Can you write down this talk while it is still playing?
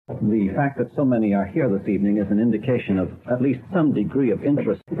The fact that so many are here this evening is an indication of at least some degree of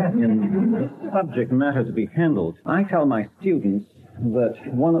interest in the subject matter to be handled. I tell my students that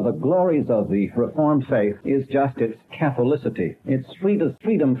one of the glories of the Reformed faith is just its Catholicity, its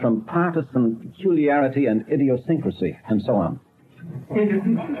freedom from partisan peculiarity and idiosyncrasy, and so on.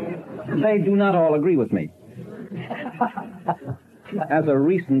 They do not all agree with me. As a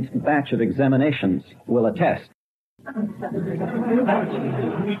recent batch of examinations will attest.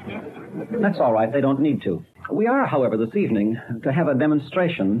 That's all right, they don't need to. We are, however, this evening to have a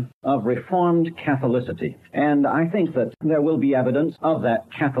demonstration of Reformed Catholicity, and I think that there will be evidence of that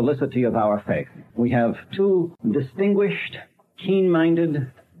Catholicity of our faith. We have two distinguished,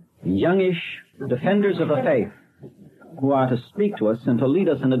 keen-minded, youngish defenders of the faith who are to speak to us and to lead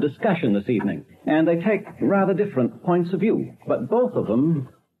us in a discussion this evening. And they take rather different points of view, but both of them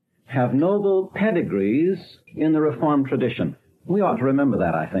have noble pedigrees in the Reformed tradition. We ought to remember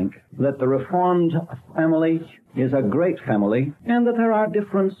that, I think, that the Reformed family is a great family, and that there are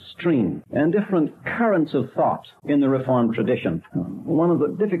different streams and different currents of thought in the Reformed tradition. One of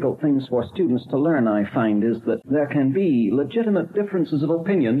the difficult things for students to learn, I find, is that there can be legitimate differences of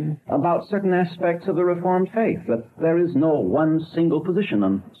opinion about certain aspects of the Reformed faith, that there is no one single position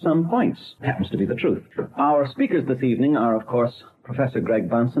on some points. It happens to be the truth. Our speakers this evening are, of course, Professor Greg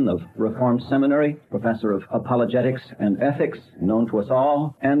Bahnsen of Reformed Seminary, Professor of Apologetics and Ethics, known to us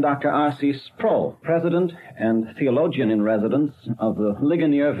all, and Dr. R.C. Sproul, President and Theologian in Residence of the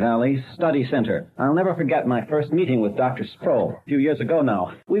Ligonier Valley Study Center. I'll never forget my first meeting with Dr. Sproul a few years ago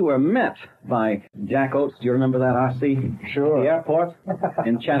now. We were met by Jack Oates, do you remember that, R.C.? Sure. At the airport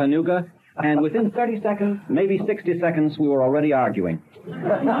in Chattanooga, and within 30 seconds, maybe 60 seconds, we were already arguing.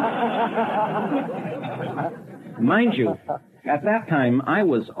 Mind you, at that time, I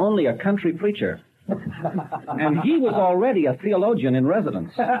was only a country preacher, and he was already a theologian in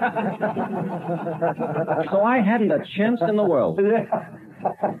residence. So I hadn't a chance in the world.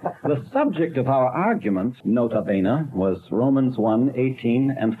 The subject of our argument, nota bene, was Romans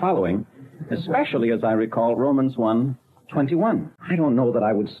 1:18 and following, especially as I recall Romans 1:21. I don't know that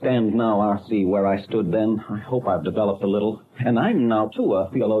I would stand now, R.C., where I stood then. I hope I've developed a little. And I'm now, too, a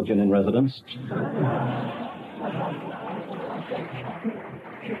theologian in residence.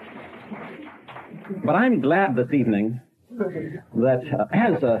 But I'm glad this evening that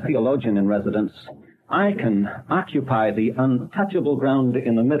as a theologian in residence, I can occupy the untouchable ground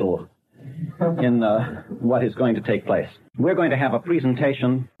in the middle in what is going to take place. We're going to have a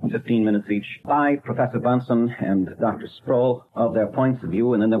presentation, 15 minutes each, by Professor Bahnsen and Dr. Sproul of their points of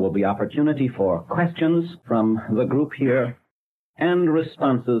view, and then there will be opportunity for questions from the group here and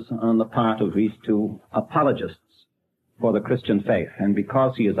responses on the part of these two apologists for the Christian faith. And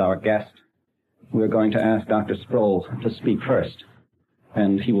because he is our guest, we're going to ask Dr. Sproul to speak first,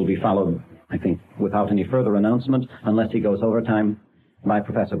 and he will be followed, I think, without any further announcement, unless he goes overtime, by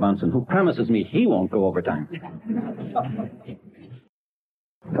Professor Bahnsen, who promises me he won't go overtime.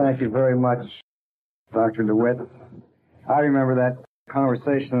 Thank you very much, Dr. DeWitt. I remember that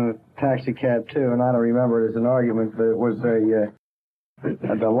conversation in the taxi cab, too, and I don't remember it as an argument, but it was a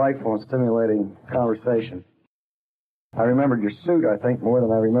delightful and stimulating conversation. I remembered your suit, I think, more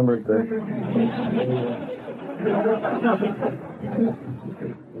than I remembered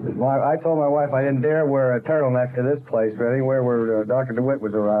I told my wife I didn't dare wear a turtleneck to this place, but anywhere where Dr. DeWitt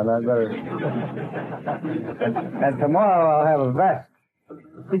was around, I'd better... And tomorrow I'll have a vest.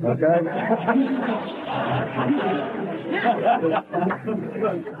 Okay?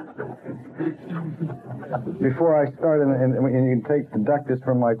 Before I start, and you can deduct this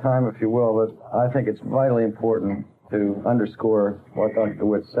from my time, if you will, but I think it's vitally important to underscore what Dr.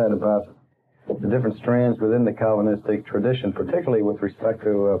 DeWitt said about the different strands within the Calvinistic tradition, particularly with respect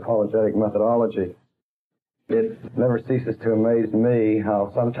to apologetic methodology. It never ceases to amaze me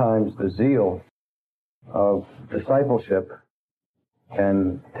how sometimes the zeal of discipleship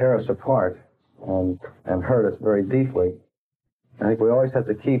can tear us apart and hurt us very deeply. I think we always have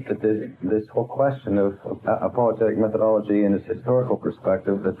to keep this whole question of apologetic methodology in its historical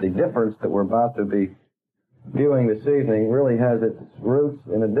perspective, that the difference that we're about to be viewing this evening really has its roots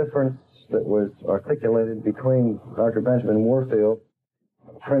in a difference that was articulated between Dr. Benjamin Warfield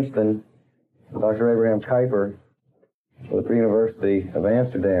of Princeton and Dr. Abraham Kuyper of the Free University of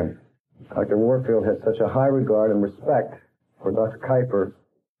Amsterdam. Dr. Warfield had such a high regard and respect for Dr. Kuyper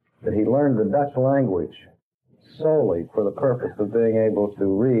that he learned the Dutch language solely for the purpose of being able to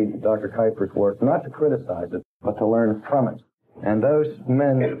read Dr. Kuyper's work, not to criticize it, but to learn from it. And those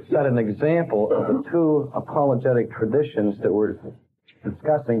men set an example of the two apologetic traditions that we're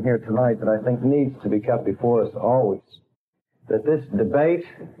discussing here tonight that I think needs to be kept before us always. that this debate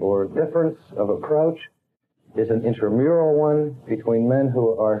or difference of approach is an intramural one between men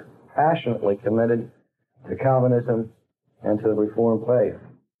who are passionately committed to Calvinism and to the Reformed faith.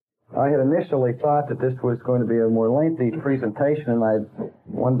 I had initially thought that this was going to be a more lengthy presentation, and I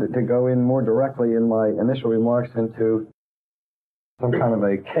wanted to go in more directly in my initial remarks into some kind of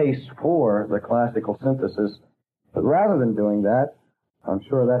a case for the classical synthesis. But rather than doing that, I'm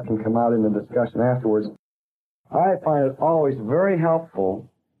sure that can come out in the discussion afterwards, I find it always very helpful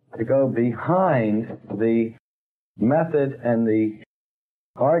to go behind the method and the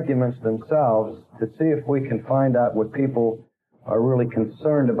arguments themselves to see if we can find out what people are really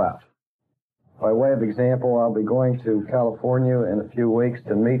concerned about. By way of example, I'll be going to California in a few weeks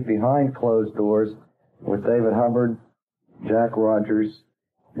to meet behind closed doors with David Hubbard, Jack Rogers,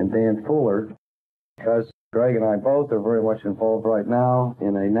 and Dan Fuller, because Greg and I both are very much involved right now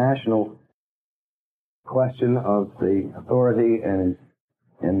in a national question of the authority and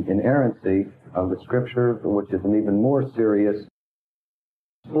inerrancy of the Scripture, which is an even more serious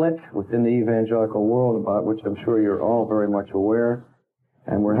split within the evangelical world, about which I'm sure you're all very much aware.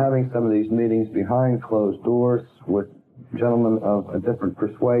 And we're having some of these meetings behind closed doors with gentlemen of a different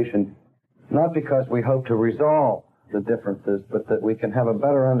persuasion, not because we hope to resolve the differences, but that we can have a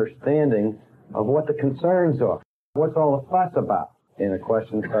better understanding of what the concerns are. What's all the fuss about in a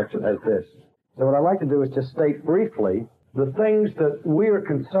question such as this? So what I'd like to do is just state briefly the things that we are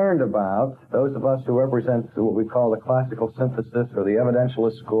concerned about, those of us who represent what we call the classical synthesis or the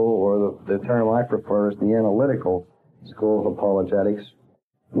evidentialist school, or the term I prefer is the analytical school of apologetics,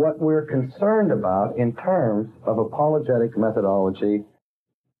 what we're concerned about in terms of apologetic methodology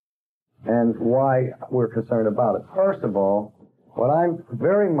and why we're concerned about it. First of all, what I'm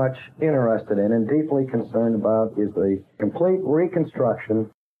very much interested in and deeply concerned about is the complete reconstruction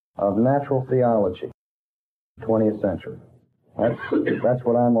of natural theology, 20th century. That's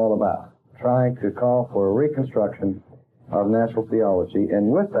what I'm all about, trying to call for a reconstruction of natural theology, and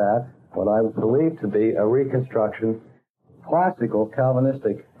with that, what I believe to be a reconstruction classical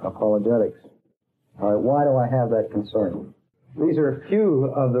Calvinistic apologetics. All right, why do I have that concern? These are a few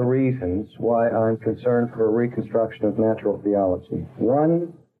of the reasons why I'm concerned for a reconstruction of natural theology.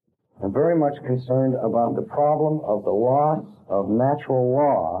 One, I'm very much concerned about the problem of the loss of natural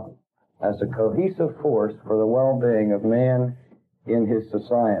law as a cohesive force for the well-being of man in his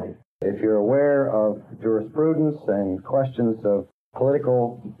society. If you're aware of jurisprudence and questions of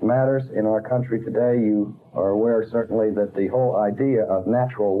political matters in our country today, you are aware certainly that the whole idea of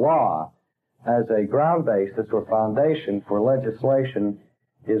natural law as a ground basis or foundation for legislation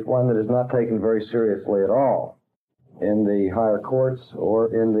is one that is not taken very seriously at all in the higher courts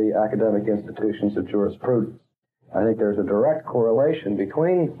or in the academic institutions of jurisprudence. I think there's a direct correlation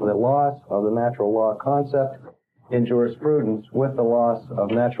between the loss of the natural law concept in jurisprudence with the loss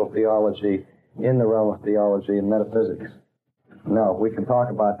of natural theology in the realm of theology and metaphysics. Now, we can talk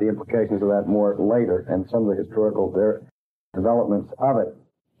about the implications of that more later and some of the historical developments of it.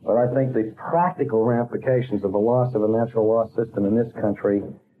 But I think the practical ramifications of the loss of a natural law system in this country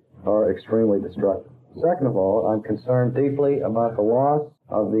are extremely destructive. Second of all, I'm concerned deeply about the loss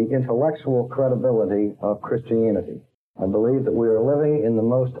of the intellectual credibility of Christianity. I believe that we are living in the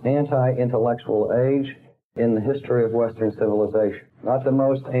most anti-intellectual age in the history of Western civilization. Not the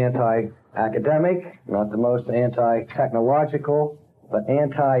most anti-academic, not the most anti-technological, but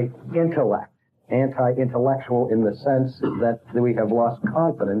anti-intellect. Anti-intellectual in the sense that we have lost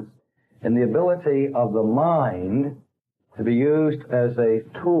confidence in the ability of the mind to be used as a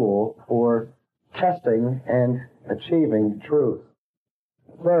tool for testing and achieving truth.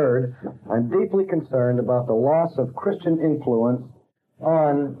 Third, I'm deeply concerned about the loss of Christian influence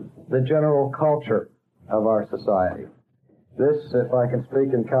on the general culture of our society. This, if I can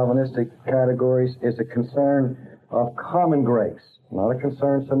speak in Calvinistic categories, is a concern of common grace. Not a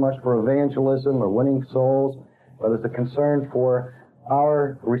concern so much for evangelism or winning souls, but as a concern for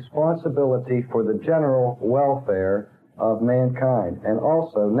our responsibility for the general welfare of mankind, and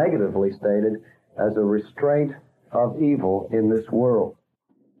also, negatively stated, as a restraint of evil in this world.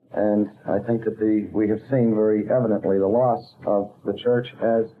 And I think that we have seen very evidently the loss of the church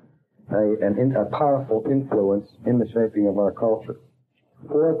as a powerful influence in the shaping of our culture.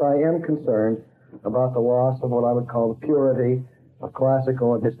 Fourth, I am concerned about the loss of what I would call the purity of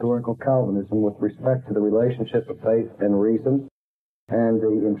classical and historical Calvinism with respect to the relationship of faith and reason, and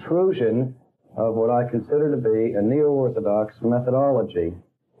the intrusion of what I consider to be a neo-orthodox methodology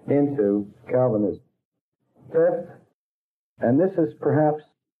into Calvinism. Fifth, and this is perhaps,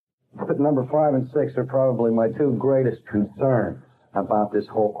 number 5 and 6 are probably my two greatest concerns about this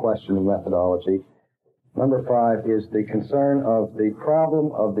whole question of methodology. Number 5 is the concern of the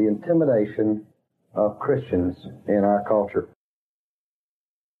problem of the intimidation of Christians in our culture.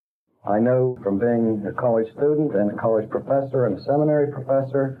 I know from being a college student and a college professor and a seminary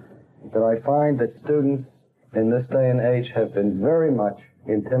professor that I find that students in this day and age have been very much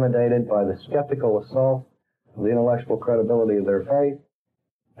intimidated by the skeptical assault of the intellectual credibility of their faith,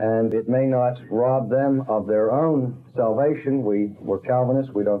 and it may not rob them of their own salvation. We're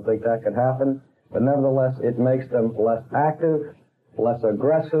Calvinists, we don't think that could happen, but nevertheless it makes them less active, less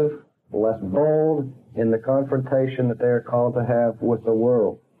aggressive, less bold in the confrontation that they are called to have with the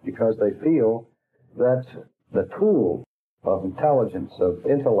world, because they feel that the tools of intelligence, of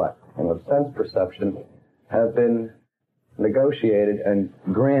intellect, and of sense perception have been negotiated and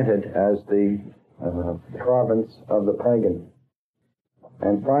granted as the province of the pagan.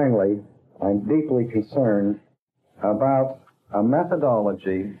 And finally, I'm deeply concerned about a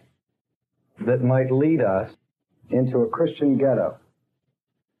methodology that might lead us into a Christian ghetto,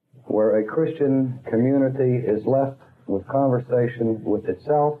 where a Christian community is left with conversation with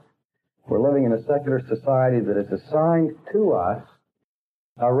itself. We're living in a secular society that has assigned to us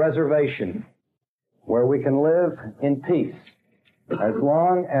a reservation where we can live in peace as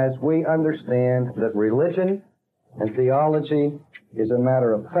long as we understand that religion and theology is a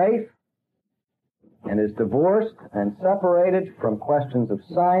matter of faith and is divorced and separated from questions of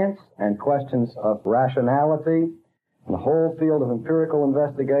science and questions of rationality. In the whole field of empirical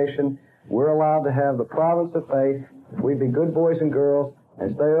investigation, we're allowed to have the province of faith. If we be good boys and girls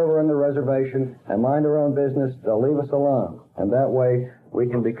and stay over on the reservation and mind our own business, they'll leave us alone. And that way we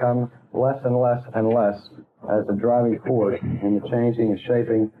can become less and less and less as a driving force in the changing and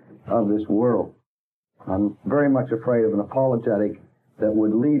shaping of this world. I'm very much afraid of an apologetic that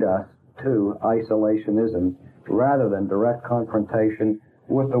would lead us to isolationism rather than direct confrontation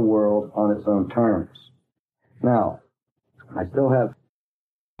with the world on its own terms. Now, I still have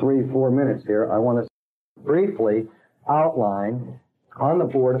 3-4 minutes here. I want to briefly outline on the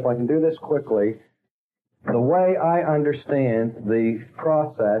board, if I can do this quickly, the way I understand the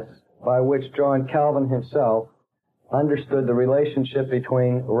process by which John Calvin himself understood the relationship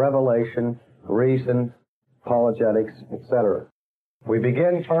between revelation, reason, apologetics, etc. We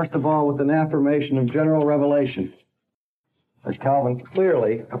begin, first of all, with an affirmation of general revelation, as Calvin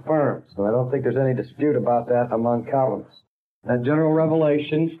clearly affirms, and I don't think there's any dispute about that among Calvinists. That general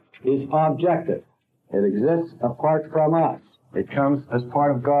revelation is objective. It exists apart from us. It comes as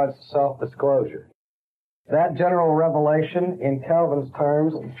part of God's self-disclosure. That general revelation, in Calvin's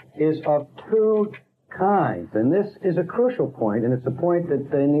terms, is of two kinds, and this is a crucial point, and it's a point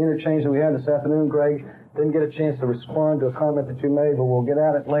that in the interchange that we had this afternoon, Greg didn't get a chance to respond to a comment that you made, but we'll get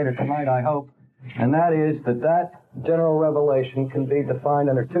at it later tonight, I hope, and that is that general revelation can be defined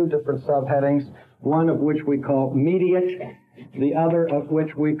under two different subheadings, one of which we call mediate, the other of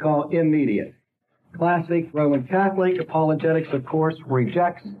which we call immediate. Classic Roman Catholic apologetics, of course,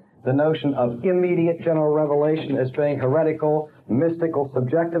 rejects the notion of immediate general revelation as being heretical, mystical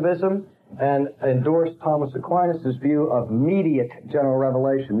subjectivism, and endorsed Thomas Aquinas' view of mediate general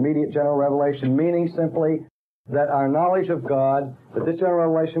revelation. Mediate general revelation meaning simply that our knowledge of God, that this general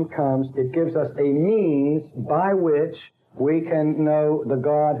revelation comes, it gives us a means by which we can know the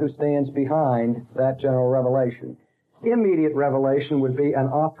God who stands behind that general revelation. Immediate revelation would be an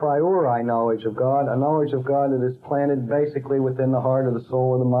a priori knowledge of God, a knowledge of God that is planted basically within the heart or the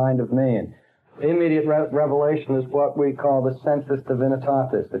soul or the mind of man. Immediate revelation is what we call the sensus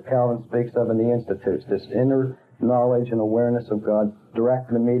divinitatis that Calvin speaks of in the Institutes, this inner knowledge and awareness of God,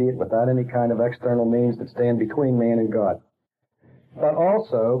 direct and immediate, without any kind of external means that stand between man and God. But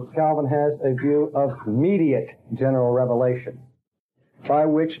also, Calvin has a view of mediate general revelation, by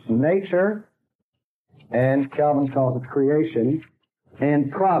which nature, and Calvin calls it creation,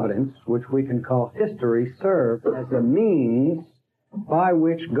 and providence, which we can call history, serve as a means by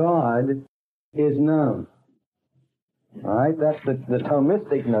which God is known. All right, that's the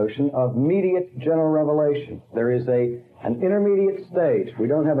Thomistic notion of mediate general revelation. There is an intermediate stage. We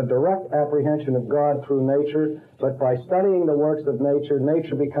don't have a direct apprehension of God through nature, but by studying the works of nature,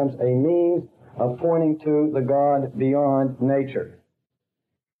 nature becomes a means of pointing to the God beyond nature.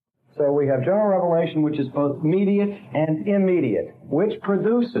 So we have general revelation, which is both mediate and immediate, which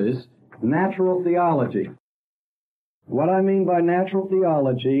produces natural theology. What I mean by natural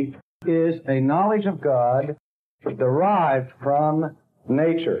theology is a knowledge of God derived from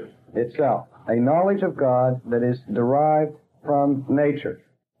nature itself. A knowledge of God that is derived from nature.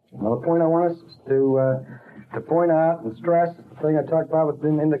 Now the point I want us to point out and stress, the thing I talked about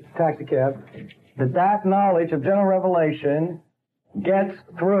in the taxi cab, that knowledge of general revelation gets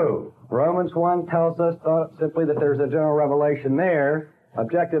through Romans 1 tells us simply that there's a general revelation there,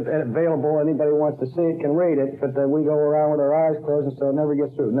 objective and available. Anybody who wants to see it can read it, but then we go around with our eyes closed and so it never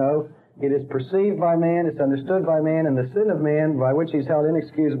gets through. No, it is perceived by man, it's understood by man, and the sin of man by which he's held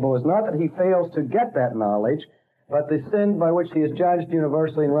inexcusable is not that he fails to get that knowledge, but the sin by which he is judged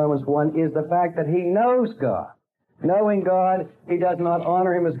universally in Romans 1 is the fact that he knows God. Knowing God, he does not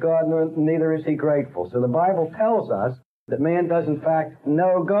honor him as God, neither is he grateful. So the Bible tells us that man does in fact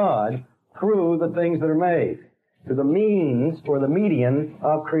know God through the things that are made, through the means or the median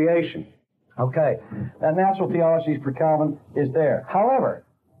of creation. Okay, that natural theology for Calvin is there. However,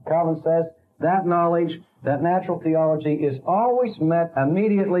 Calvin says that knowledge, that natural theology is always met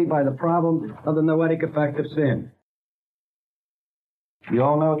immediately by the problem of the noetic effect of sin. You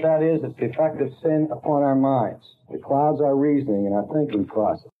all know what that is? It's the effect of sin upon our minds. It clouds our reasoning and our thinking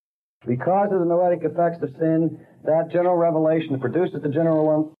process. Because of the noetic effects of sin, that general revelation that produces the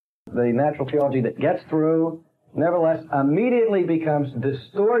natural theology that gets through, nevertheless, immediately becomes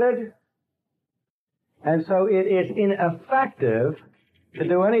distorted, and so it is ineffective to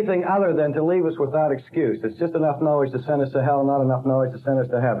do anything other than to leave us without excuse. It's just enough knowledge to send us to hell, not enough knowledge to send us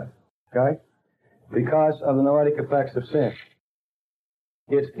to heaven. Okay? Because of the noetic effects of sin.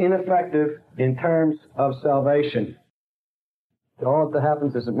 It's ineffective in terms of salvation. All that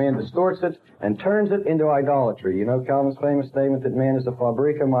happens is that man distorts it and turns it into idolatry. You know Calvin's famous statement that man is a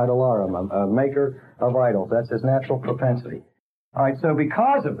fabricum idolarum, a maker of idols. That's his natural propensity. All right, so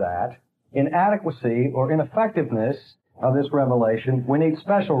because of that, inadequacy or ineffectiveness of this revelation, we need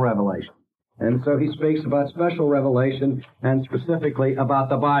special revelation. And so he speaks about special revelation and specifically about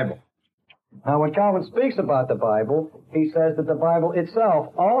the Bible. Now, when Calvin speaks about the Bible, he says that the Bible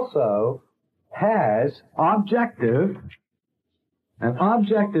itself also has an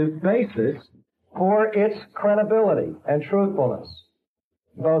objective basis for its credibility and truthfulness,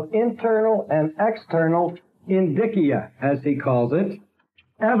 both internal and external indicia, as he calls it,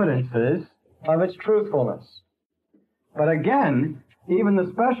 evidences of its truthfulness. But again, even the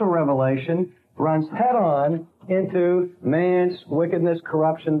special revelation runs head-on into man's wickedness,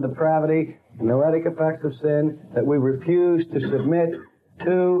 corruption, depravity, noetic effects of sin that we refuse to submit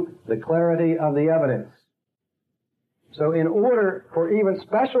to the clarity of the evidence. So in order for even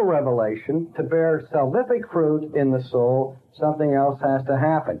special revelation to bear salvific fruit in the soul, something else has to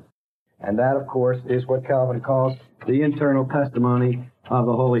happen. And that, of course, is what Calvin calls the internal testimony of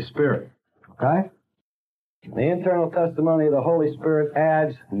the Holy Spirit. Okay? The internal testimony of the Holy Spirit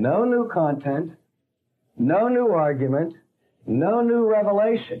adds no new content, no new argument, no new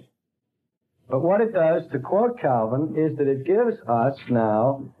revelation. But what it does, to quote Calvin, is that it gives us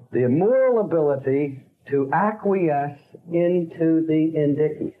now the moral ability to acquiesce into the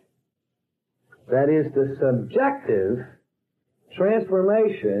indicia. That is, the subjective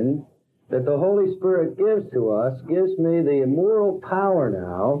transformation that the Holy Spirit gives to us gives me the moral power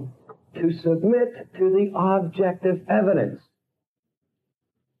now to submit to the objective evidence.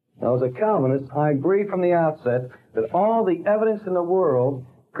 Now, as a Calvinist, I agree from the outset that all the evidence in the world,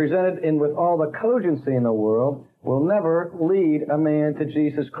 presented with all the cogency in the world, will never lead a man to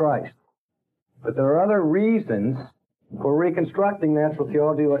Jesus Christ. But there are other reasons for reconstructing natural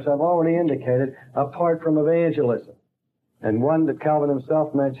theology, which I've already indicated, apart from evangelism. And one that Calvin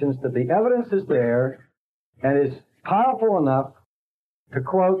himself mentions, that the evidence is there and is powerful enough to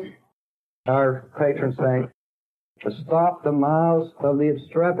quote our patron saint, to stop the mouths of the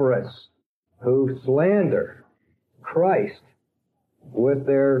obstreperous who slander Christ with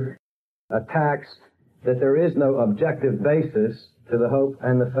their attacks that there is no objective basis to the hope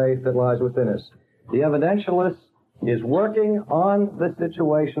and the faith that lies within us. The evidentialist is working on the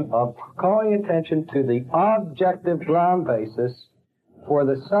situation of calling attention to the objective ground basis for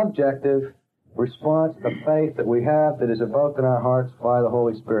the subjective response of faith that we have that is evoked in our hearts by the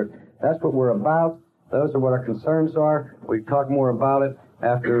Holy Spirit. That's what we're about. Those are what our concerns are. We talk more about it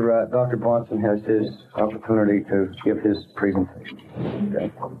after Dr. Bahnsen has his opportunity to give his presentation.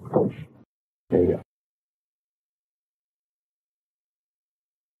 Okay. There you go.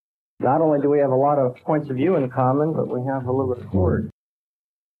 Not only do we have a lot of points of view in common, but we have a little bit of word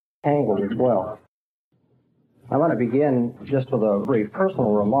tangled as well. I want to begin just with a brief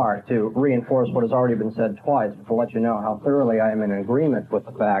personal remark to reinforce what has already been said twice, to let you know how thoroughly I am in agreement with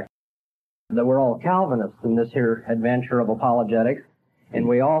the fact that we're all Calvinists in this here adventure of apologetics, and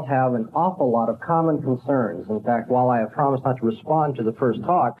we all have an awful lot of common concerns. In fact, while I have promised not to respond to the first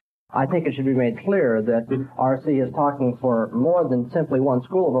talk, I think it should be made clear that R.C. is talking for more than simply one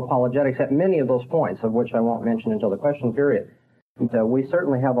school of apologetics at many of those points, of which I won't mention until the question period. And we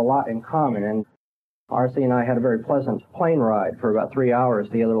certainly have a lot in common, and R.C. and I had a very pleasant plane ride for about 3 hours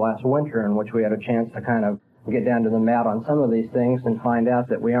the other last winter, in which we had a chance to kind of get down to the mat on some of these things and find out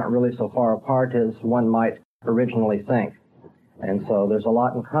that we aren't really so far apart as one might originally think. And so there's a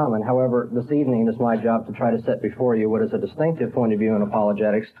lot in common. However, this evening it is my job to try to set before you what is a distinctive point of view in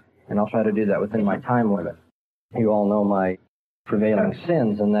apologetics, and I'll try to do that within my time limit. You all know my prevailing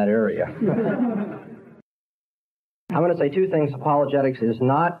sins in that area. I'm going to say two things apologetics is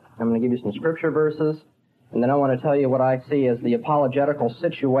not. I'm going to give you some scripture verses, and then I want to tell you what I see as the apologetical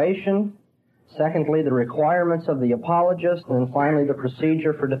situation. Secondly, the requirements of the apologist, and then finally the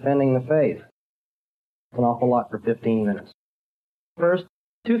procedure for defending the faith. It's an awful lot for 15 minutes. First,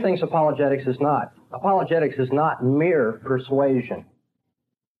 two things apologetics is not. Apologetics is not mere persuasion.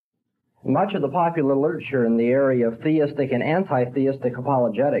 Much of the popular literature in the area of theistic and anti-theistic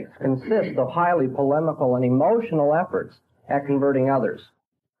apologetics consists of highly polemical and emotional efforts at converting others.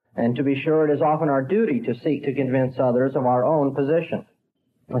 And to be sure, it is often our duty to seek to convince others of our own position.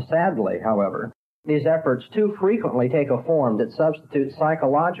 Sadly, however, these efforts too frequently take a form that substitutes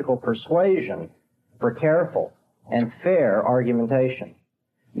psychological persuasion for careful and fair argumentation.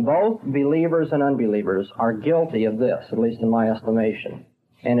 Both believers and unbelievers are guilty of this, at least in my estimation.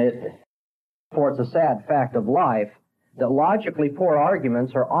 And for it's a sad fact of life that logically poor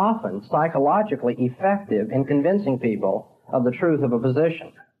arguments are often psychologically effective in convincing people of the truth of a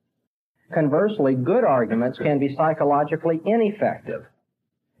position. Conversely, good arguments can be psychologically ineffective,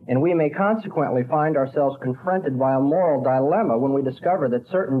 and we may consequently find ourselves confronted by a moral dilemma when we discover that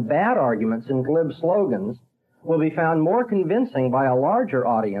certain bad arguments and glib slogans will be found more convincing by a larger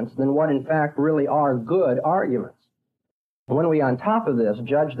audience than what in fact really are good arguments. When we, on top of this,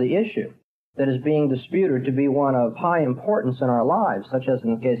 judge the issue that is being disputed to be one of high importance in our lives, such as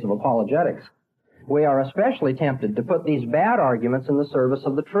in the case of apologetics, we are especially tempted to put these bad arguments in the service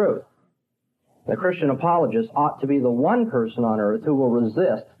of the truth. The Christian apologist ought to be the one person on earth who will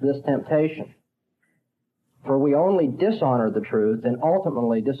resist this temptation. For we only dishonor the truth and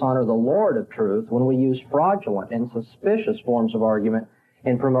ultimately dishonor the Lord of truth when we use fraudulent and suspicious forms of argument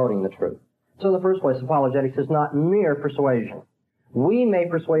in promoting the truth. So in the first place, apologetics is not mere persuasion. We may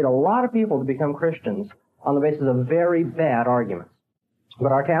persuade a lot of people to become Christians on the basis of very bad arguments.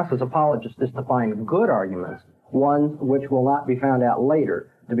 But our task as apologists is to find good arguments, ones which will not be found out later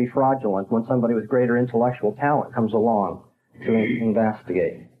to be fraudulent when somebody with greater intellectual talent comes along to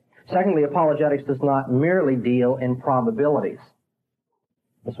investigate. Secondly, apologetics does not merely deal in probabilities.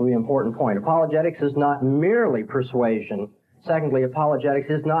 This will be an important point. Apologetics is not merely persuasion. Secondly, apologetics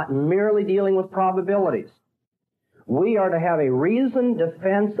is not merely dealing with probabilities. We are to have a reasoned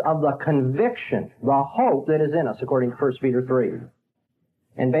defense of the conviction, the hope that is in us, according to 1 Peter 3.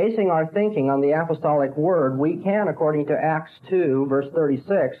 And basing our thinking on the apostolic word, we can, according to Acts 2, verse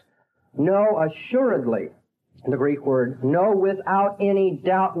 36, know assuredly, the Greek word, know without any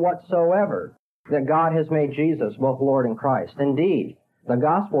doubt whatsoever, that God has made Jesus both Lord and Christ. Indeed, the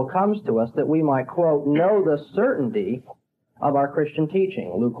gospel comes to us that we might, quote, know the certainty of our Christian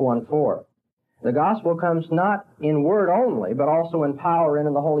teaching, Luke 1:4. The gospel comes not in word only, but also in power and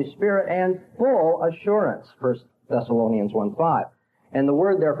in the Holy Spirit and full assurance, 1 Thessalonians 1:5. And the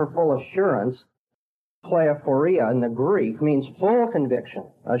word there for full assurance, pleiophoria in the Greek, means full conviction,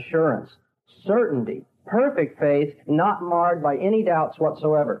 assurance, certainty, perfect faith, not marred by any doubts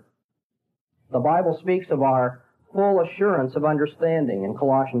whatsoever. The Bible speaks of our full assurance of understanding in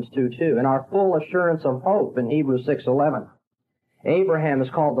Colossians 2:2, and our full assurance of hope in Hebrews 6:11. Abraham is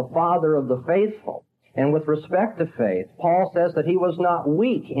called the father of the faithful, and with respect to faith, Paul says that he was not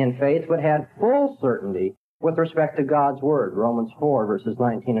weak in faith, but had full certainty with respect to God's word, Romans 4, verses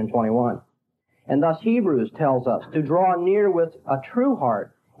 19 and 21. And thus Hebrews tells us to draw near with a true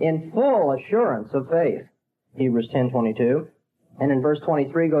heart in full assurance of faith, Hebrews 10:22. And in verse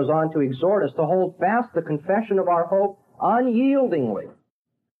 23 goes on to exhort us to hold fast the confession of our hope unyieldingly.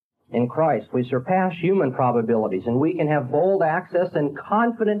 In Christ, we surpass human probabilities, and we can have bold access and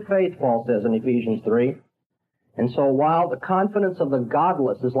confident faith, Paul says in Ephesians 3. And so while the confidence of the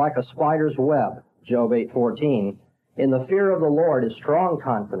godless is like a spider's web, Job 8:14, in the fear of the Lord is strong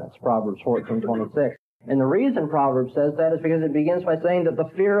confidence, Proverbs 14:26. And the reason Proverbs says that is because it begins by saying that the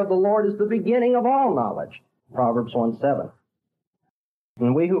fear of the Lord is the beginning of all knowledge, Proverbs 1:7.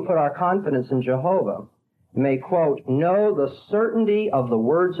 And we who put our confidence in Jehovah may, quote, know the certainty of the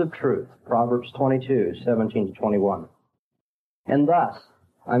words of truth, Proverbs 22:17-21. And thus,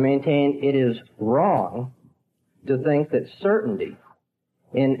 I maintain it is wrong to think that certainty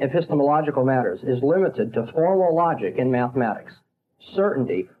in epistemological matters is limited to formal logic in mathematics.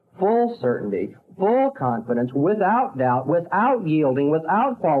 Certainty, full confidence, without doubt, without yielding,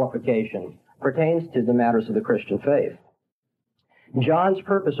 without qualification, pertains to the matters of the Christian faith. John's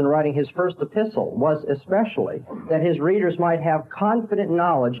purpose in writing his first epistle was especially that his readers might have confident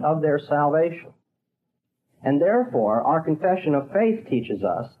knowledge of their salvation. And therefore, our confession of faith teaches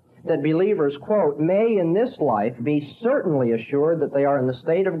us that believers, quote, may in this life be certainly assured that they are in the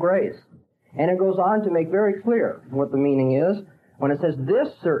state of grace. And it goes on to make very clear what the meaning is when it says this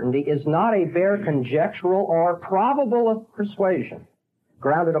certainty is not a bare conjectural or probable persuasion,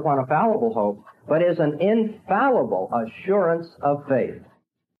 grounded upon a fallible hope, but is an infallible assurance of faith.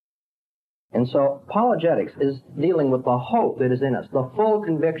 And so apologetics is dealing with the hope that is in us, the full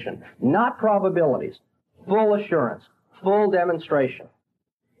conviction, not probabilities, full assurance, full demonstration.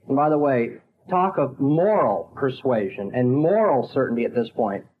 And by the way, talk of moral persuasion and moral certainty at this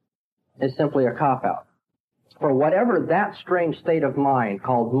point is simply a cop-out. For whatever that strange state of mind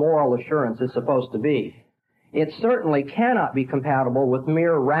called moral assurance is supposed to be, it certainly cannot be compatible with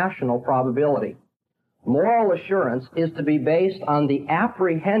mere rational probability. Moral assurance is to be based on the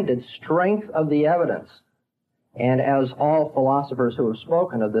apprehended strength of the evidence. And as all philosophers who have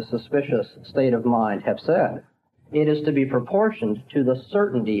spoken of this suspicious state of mind have said, it is to be proportioned to the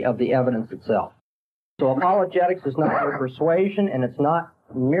certainty of the evidence itself. So apologetics is not mere persuasion, and it's not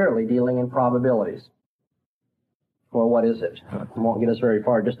merely dealing in probabilities. Well, what is it? It won't get us very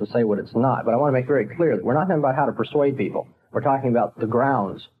far just to say what it's not, but I want to make very clear that we're not talking about how to persuade people. We're talking about the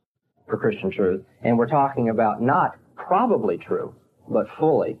grounds for Christian truth, and we're talking about not probably true, but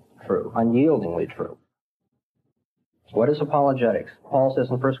fully true, unyieldingly true. What is apologetics? Paul says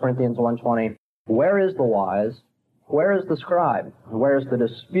in 1 Corinthians 1:20, where is the wise? Where is the scribe? Where is the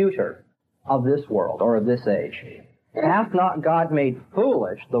disputer of this world, or of this age? Hath not God made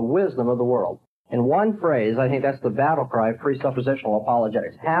foolish the wisdom of the world? In one phrase, I think that's the battle cry of presuppositional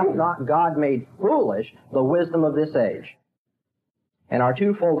apologetics. Hath not God made foolish the wisdom of this age? And our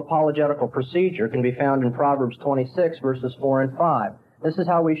twofold apologetical procedure can be found in Proverbs 26, verses 4 and 5. This is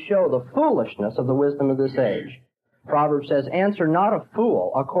how we show the foolishness of the wisdom of this age. Proverbs says, answer not a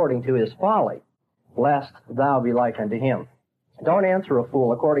fool according to his folly, lest thou be like unto him. Don't answer a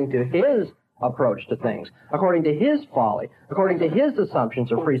fool according to his approach to things, according to his folly, according to his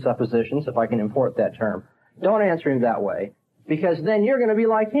assumptions or presuppositions, if I can import that term. Don't answer him that way, because then you're going to be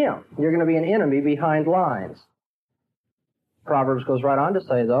like him. You're going to be an enemy behind lines. Proverbs goes right on to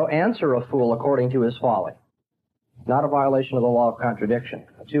say, though, answer a fool according to his folly. Not a violation of the law of contradiction.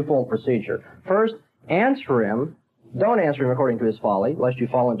 A twofold procedure. First, answer him. Don't answer him according to his folly, lest you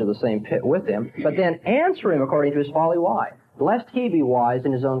fall into the same pit with him. But then answer him according to his folly. Why? Lest he be wise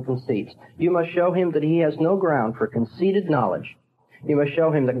in his own conceits. You must show him that he has no ground for conceited knowledge. You must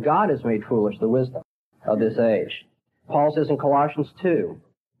show him that God has made foolish the wisdom of this age. Paul says in Colossians 2,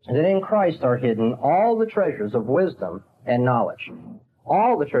 that in Christ are hidden all the treasures of wisdom and knowledge.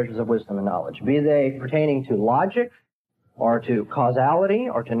 All the treasures of wisdom and knowledge, be they pertaining to logic, or to causality,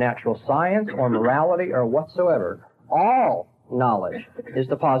 or to natural science, or morality, or whatsoever. All knowledge is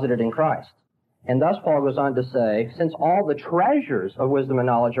deposited in Christ. And thus Paul goes on to say, since all the treasures of wisdom and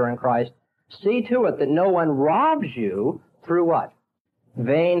knowledge are in Christ, see to it that no one robs you through what?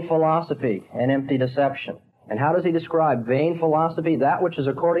 Vain philosophy and empty deception. And how does he describe vain philosophy? That which is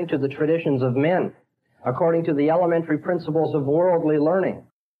according to the traditions of men, according to the elementary principles of worldly learning,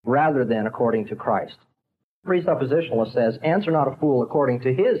 rather than according to Christ. Presuppositionalist says, answer not a fool according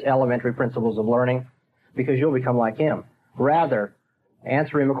to his elementary principles of learning, because you'll become like him. Rather,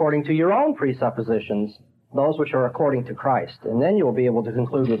 answer him according to your own presuppositions, those which are according to Christ. And then you'll be able to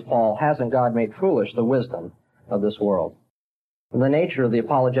conclude with Paul, hasn't God made foolish the wisdom of this world? The nature of the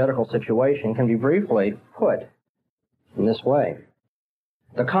apologetical situation can be briefly put in this way.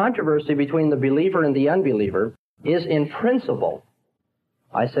 The controversy between the believer and the unbeliever is in principle,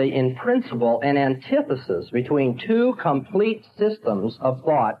 I say in principle, an antithesis between two complete systems of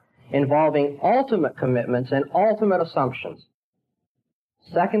thought involving ultimate commitments and ultimate assumptions.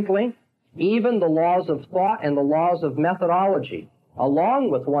 Secondly, even the laws of thought and the laws of methodology,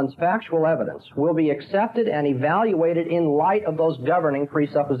 along with one's factual evidence, will be accepted and evaluated in light of those governing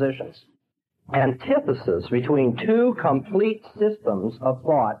presuppositions. Antithesis between two complete systems of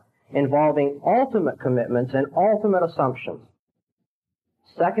thought involving ultimate commitments and ultimate assumptions.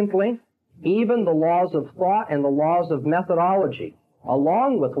 Secondly, even the laws of thought and the laws of methodology,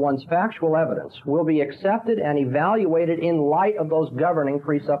 along with one's factual evidence, will be accepted and evaluated in light of those governing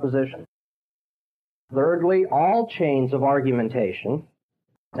presuppositions. Thirdly, all chains of argumentation,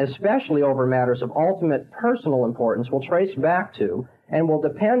 especially over matters of ultimate personal importance, will trace back to and will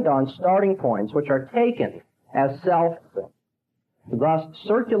depend on starting points which are taken as self-evident. Thus,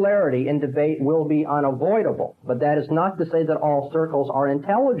 circularity in debate will be unavoidable, but that is not to say that all circles are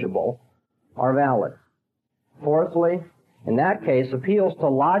intelligible are valid. Fourthly, in that case, appeals to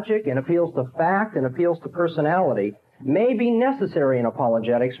logic and appeals to fact and appeals to personality may be necessary in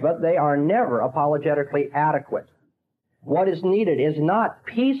apologetics, but they are never apologetically adequate. What is needed is not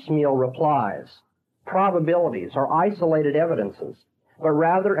piecemeal replies, probabilities, or isolated evidences, but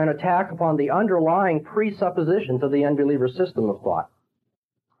rather an attack upon the underlying presuppositions of the unbeliever's system of thought.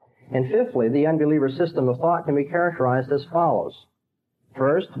 And fifthly, the unbeliever's system of thought can be characterized as follows.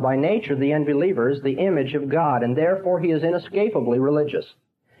 First, by nature, the unbeliever is the image of God, and therefore he is inescapably religious.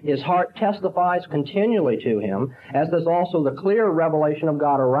 His heart testifies continually to him, as does also the clear revelation of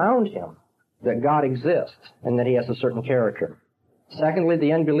God around him, that God exists and that he has a certain character. Secondly,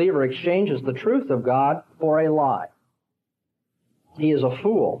 the unbeliever exchanges the truth of God for a lie. He is a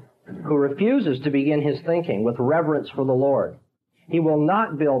fool who refuses to begin his thinking with reverence for the Lord. He will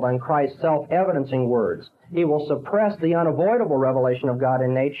not build on Christ's self-evidencing words. He will suppress the unavoidable revelation of God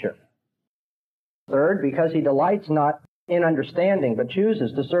in nature. Third, because he delights not in understanding, but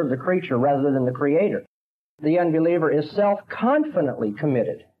chooses to serve the creature rather than the Creator, the unbeliever is self-confidently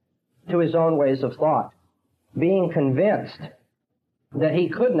committed to his own ways of thought, being convinced that he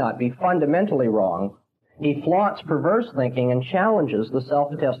could not be fundamentally wrong. He flaunts perverse thinking and challenges the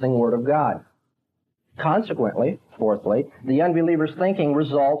self-attesting Word of God. Consequently, fourthly, the unbeliever's thinking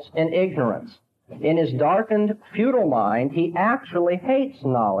results in ignorance. In his darkened, futile mind, he actually hates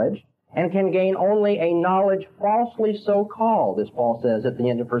knowledge and can gain only a knowledge falsely so called, as Paul says at the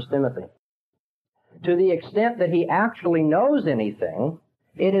end of 1 Timothy. To the extent that he actually knows anything,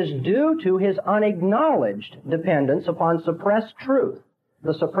 it is due to his unacknowledged dependence upon suppressed truth,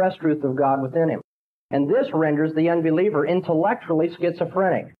 the suppressed truth of God within him. And this renders the unbeliever intellectually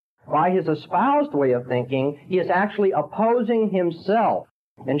schizophrenic. By his espoused way of thinking, he is actually opposing himself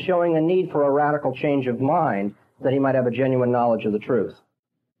and showing a need for a radical change of mind that he might have a genuine knowledge of the truth.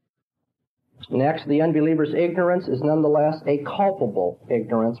 Next, the unbeliever's ignorance is nonetheless a culpable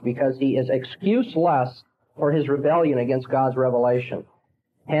ignorance because he is excuseless for his rebellion against God's revelation.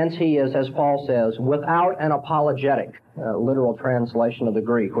 Hence he is, as Paul says, without an apologetic, literal translation of the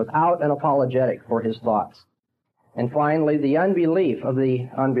Greek, without an apologetic for his thoughts. And finally, the unbelief of the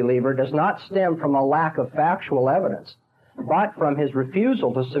unbeliever does not stem from a lack of factual evidence, but from his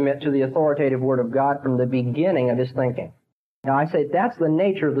refusal to submit to the authoritative Word of God from the beginning of his thinking. Now, I say that's the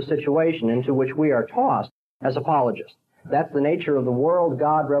nature of the situation into which we are tossed as apologists. That's the nature of the world,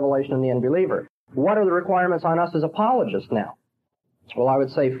 God, revelation, and the unbeliever. What are the requirements on us as apologists now? Well, I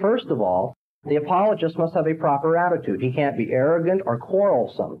would say, first of all, the apologist must have a proper attitude. He can't be arrogant or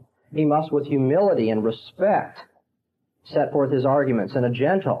quarrelsome. He must, with humility and respect, set forth his arguments in a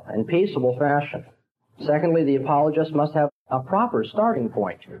gentle and peaceable fashion. Secondly, the apologist must have a proper starting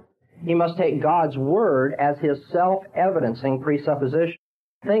point. He must take God's Word as his self-evidencing presupposition,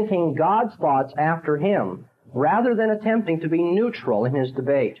 thinking God's thoughts after him, rather than attempting to be neutral in his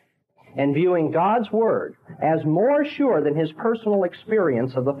debate, and viewing God's Word as more sure than his personal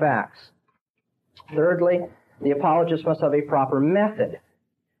experience of the facts. Thirdly, the apologist must have a proper method,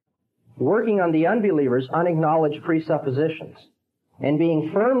 working on the unbeliever's unacknowledged presuppositions, and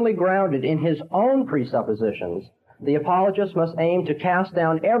being firmly grounded in his own presuppositions. The apologist must aim to cast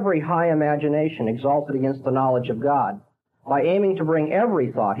down every high imagination exalted against the knowledge of God, by aiming to bring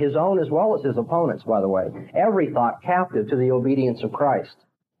every thought, his own as well as his opponent's, by the way, every thought captive to the obedience of Christ.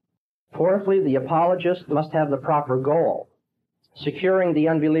 Fourthly, the apologist must have the proper goal, securing the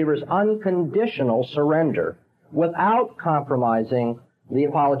unbeliever's unconditional surrender without compromising the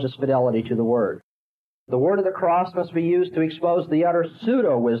apologist's fidelity to the Word. The word of the cross must be used to expose the utter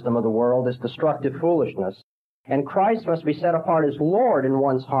pseudo-wisdom of the world as destructive foolishness, and Christ must be set apart as Lord in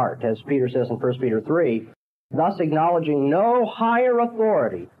one's heart, as Peter says in 1 Peter 3, thus acknowledging no higher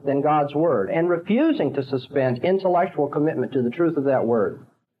authority than God's Word, and refusing to suspend intellectual commitment to the truth of that Word.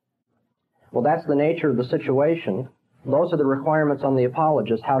 Well, that's the nature of the situation. Those are the requirements on the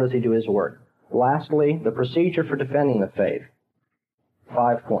apologist. How does he do his work? Lastly, the procedure for defending the faith.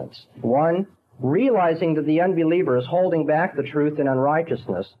 5 points. 1, realizing that the unbeliever is holding back the truth in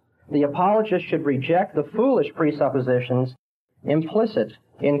unrighteousness, the apologist should reject the foolish presuppositions implicit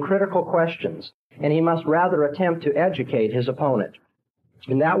in critical questions, and he must rather attempt to educate his opponent.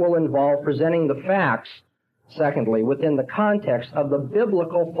 And that will involve presenting the facts, secondly, within the context of the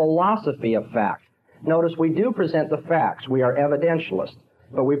biblical philosophy of fact. Notice we do present the facts. We are evidentialists,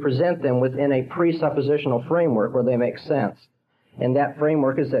 but we present them within a presuppositional framework where they make sense. And that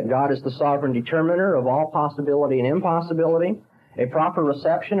framework is that God is the sovereign determiner of all possibility and impossibility. A proper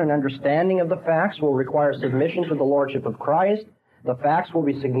reception and understanding of the facts will require submission to the Lordship of Christ. The facts will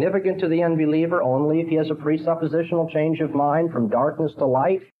be significant to the unbeliever only if he has a presuppositional change of mind from darkness to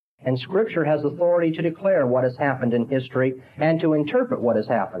light. And Scripture has authority to declare what has happened in history and to interpret what has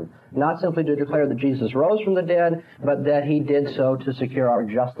happened. Not simply to declare that Jesus rose from the dead, but that he did so to secure our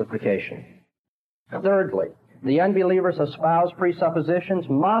justification. Thirdly, the unbelievers' espoused presuppositions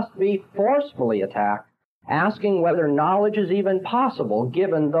must be forcefully attacked, asking whether knowledge is even possible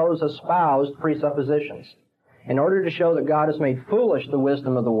given those espoused presuppositions. In order to show that God has made foolish the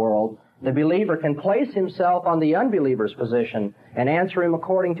wisdom of the world, the believer can place himself on the unbeliever's position and answer him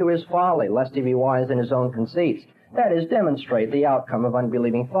according to his folly, lest he be wise in his own conceits. That is, demonstrate the outcome of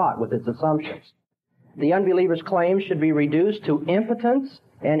unbelieving thought with its assumptions. The unbeliever's claims should be reduced to impotence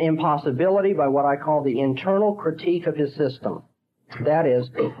and impossibility by what I call the internal critique of his system. That is,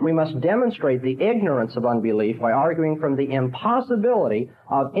 we must demonstrate the ignorance of unbelief by arguing from the impossibility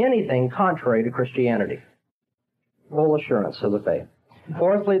of anything contrary to Christianity. Full assurance of the faith.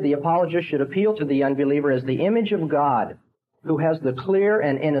 Fourthly, the apologist should appeal to the unbeliever as the image of God, who has the clear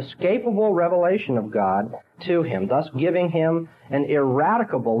and inescapable revelation of God to him, thus giving him an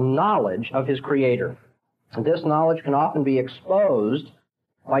ineradicable knowledge of his Creator. This knowledge can often be exposed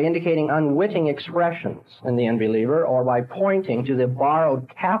by indicating unwitting expressions in the unbeliever or by pointing to the borrowed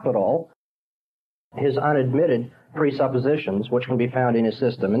capital, his unadmitted presuppositions, which can be found in his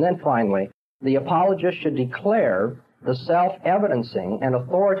system. And then finally, the apologist should declare the self-evidencing and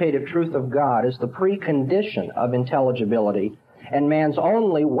authoritative truth of God is the precondition of intelligibility and man's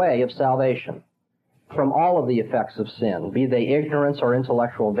only way of salvation from all of the effects of sin, be they ignorance or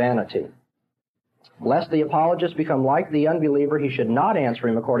intellectual vanity. Lest the apologist become like the unbeliever, he should not answer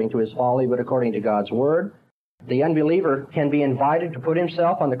him according to his folly, but according to God's Word. The unbeliever can be invited to put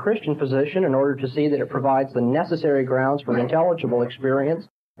himself on the Christian position in order to see that it provides the necessary grounds for intelligible experience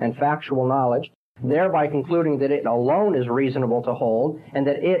and factual knowledge, thereby concluding that it alone is reasonable to hold, and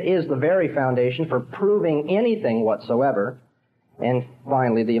that it is the very foundation for proving anything whatsoever. And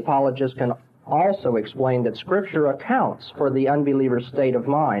finally, the apologist can also explain that Scripture accounts for the unbeliever's state of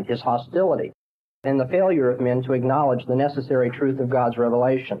mind, his hostility, and the failure of men to acknowledge the necessary truth of God's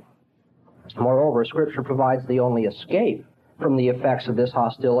revelation. Moreover, Scripture provides the only escape from the effects of this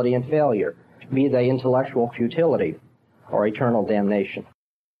hostility and failure, be they intellectual futility or eternal damnation.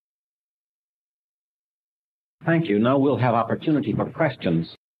 Thank you. Now we'll have opportunity for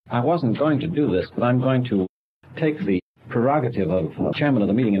questions. I wasn't going to do this, but I'm going to take the prerogative of chairman of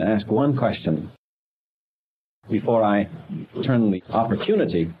the meeting and ask one question before I turn the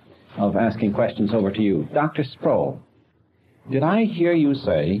opportunity of asking questions over to you. Dr. Sproul, did I hear you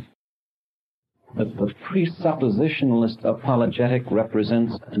say that the presuppositionalist apologetic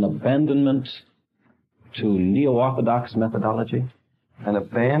represents an abandonment to neo-orthodox methodology? An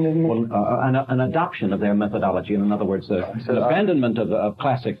abandonment? Well, an adoption of their methodology. In other words, an abandonment of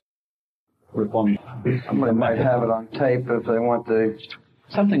classic reform. Somebody might have it on tape if they want to.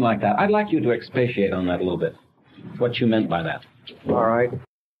 Something like that. I'd like you to expatiate on that a little bit, what you meant by that. All right.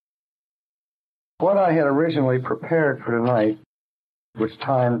 What I had originally prepared for tonight, which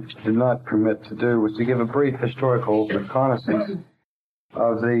time did not permit to do, was to give a brief historical reconnaissance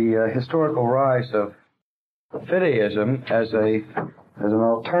of the historical rise of fideism as an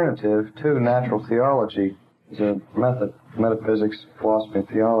alternative to natural theology, as a method, metaphysics, philosophy, and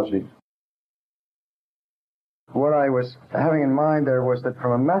theology. What I was having in mind there was that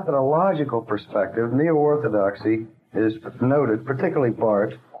from a methodological perspective, neo-orthodoxy is noted, particularly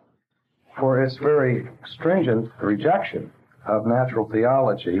Barth, for its very stringent rejection of natural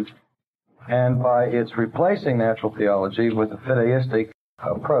theology, and by its replacing natural theology with a fideistic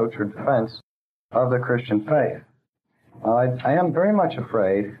approach or defense of the Christian faith. I am very much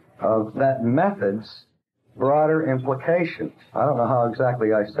afraid of that method's broader implications. I don't know how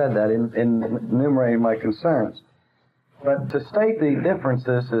exactly I said that in enumerating my concerns. But to state the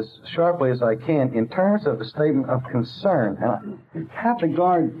differences as sharply as I can in terms of a statement of concern, and I have to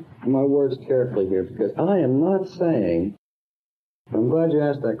guard my words carefully here, because I am not saying, I'm glad you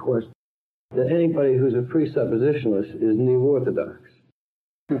asked that question, that anybody who's a presuppositionalist is neo-orthodox.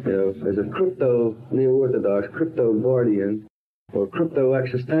 You know, as a crypto-neo-orthodox, crypto-Bardian, or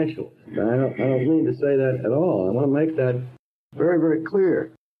crypto-existentialist. I don't mean to say that at all. I want to make that very, very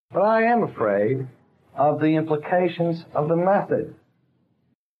clear. But I am afraid of the implications of the method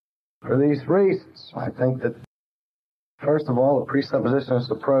for these reasons. I think that, first of all, the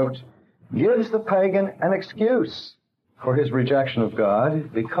presuppositionalist approach gives the pagan an excuse for his rejection of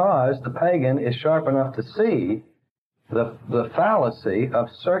God, because the pagan is sharp enough to see the fallacy of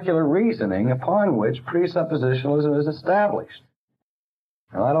circular reasoning upon which presuppositionalism is established.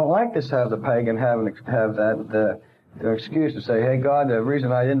 Now, I don't like to have the pagan have that their excuse to say, hey, God, the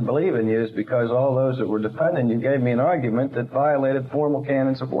reason I didn't believe in you is because all those that were defending you gave me an argument that violated formal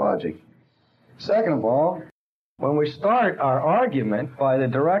canons of logic. Second of all, when we start our argument by the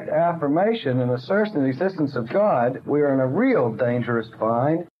direct affirmation and assertion of the existence of God, we are in a real dangerous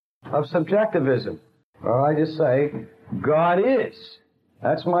bind of subjectivism. Or I just say, God is.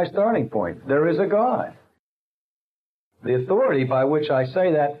 That's my starting point. There is a God. The authority by which I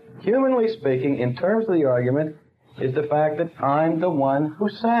say that, humanly speaking, in terms of the argument, is the fact that I'm the one who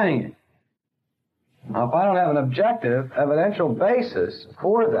sang it. Now, if I don't have an objective, evidential basis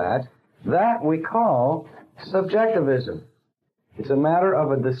for that, that we call subjectivism. It's a matter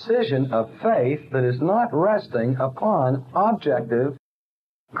of a decision of faith that is not resting upon objective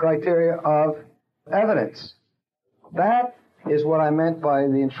criteria of evidence. That is what I meant by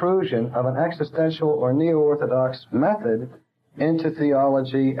the intrusion of an existential or neo-orthodox method into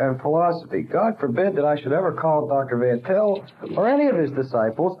theology and philosophy. God forbid that I should ever call Dr. Van Til or any of his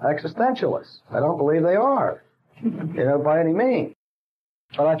disciples existentialists. I don't believe they are, by any means.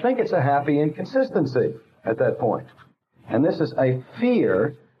 But I think it's a happy inconsistency at that point. And this is a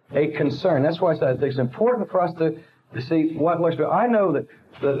fear, a concern. That's why I said it's important for us to see what looks good. I know that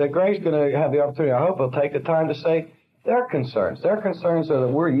Greg's going to have the opportunity, I hope he'll take the time to say their concerns. Their concerns are that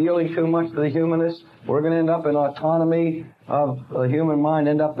we're yielding too much to the humanists. We're going to end up in autonomy of the human mind,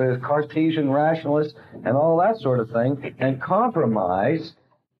 end up as Cartesian rationalists and all that sort of thing, and compromise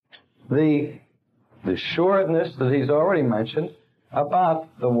the sureness that he's already mentioned about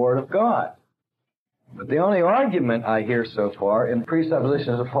the Word of God. But the only argument I hear so far in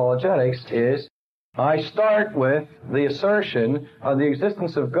presuppositions of apologetics is I start with the assertion of the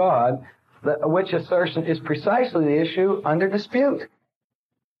existence of God, which assertion is precisely the issue under dispute.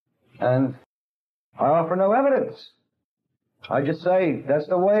 And I offer no evidence. I just say that's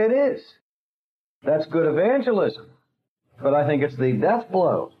the way it is. That's good evangelism. But I think it's the death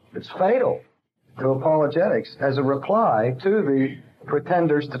blow. It's fatal to apologetics as a reply to the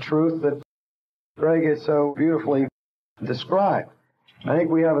pretenders to truth that Greg has so beautifully described. I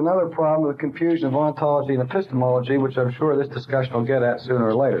think we have another problem with confusion of ontology and epistemology, which I'm sure this discussion will get at sooner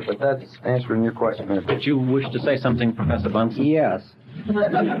or later. But that's answering your question. Did you wish to say something, Professor Bahnsen? Yes.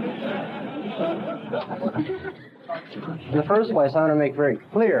 In the first place, I want to make very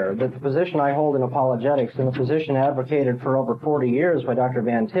clear that the position I hold in apologetics and the position advocated for over 40 years by Dr.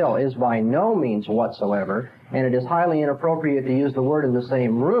 Van Til is by no means whatsoever, and it is highly inappropriate to use the word in the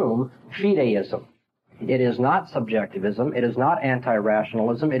same room, fideism. It is not subjectivism. It is not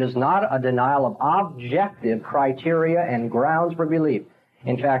anti-rationalism. It is not a denial of objective criteria and grounds for belief.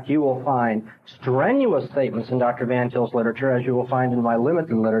 In fact, you will find strenuous statements in Dr. Van Til's literature, as you will find in my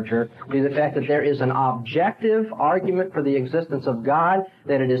limited literature, to the fact that there is an objective argument for the existence of God,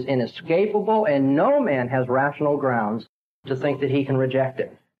 that it is inescapable, and no man has rational grounds to think that he can reject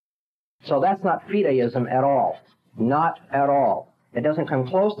it. So that's not fideism at all. Not at all. It doesn't come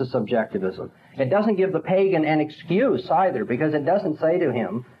close to subjectivism. It doesn't give the pagan an excuse either, because it doesn't say to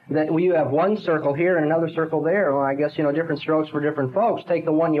him that you have one circle here and another circle there. Well, I guess, different strokes for different folks. Take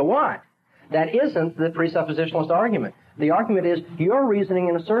the one you want. That isn't the presuppositionalist argument. The argument is you're reasoning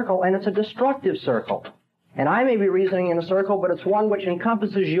in a circle, and it's a destructive circle. And I may be reasoning in a circle, but it's one which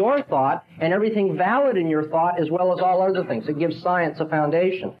encompasses your thought and everything valid in your thought as well as all other things. It gives science a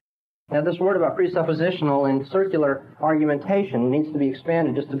foundation. Now, this word about presuppositional and circular argumentation needs to be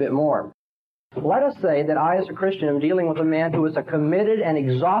expanded just a bit more. Let us say that I, as a Christian, am dealing with a man who is a committed and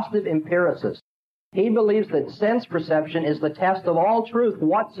exhaustive empiricist. He believes that sense perception is the test of all truth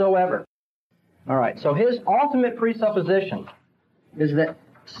whatsoever. All right, so his ultimate presupposition is that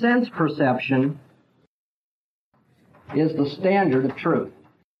sense perception is the standard of truth.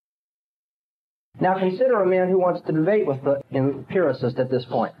 Now, consider a man who wants to debate with the empiricist at this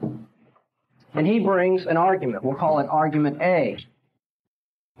point. And he brings an argument. We'll call it argument A,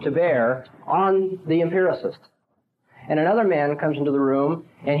 to bear on the empiricist. And another man comes into the room,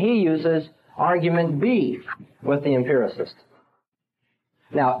 and he uses argument B with the empiricist.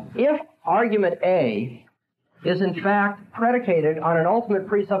 Now, if argument A is in fact predicated on an ultimate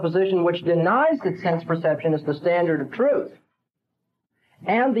presupposition which denies that sense perception is the standard of truth,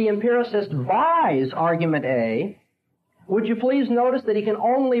 and the empiricist buys argument A, would you please notice that he can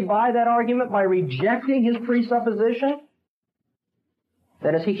only buy that argument by rejecting his presupposition?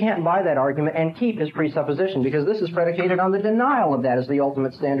 That is, he can't buy that argument and keep his presupposition, because this is predicated on the denial of that as the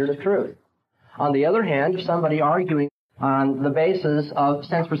ultimate standard of truth. On the other hand, if somebody arguing on the basis of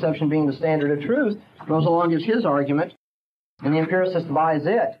sense perception being the standard of truth goes along as his argument, and the empiricist buys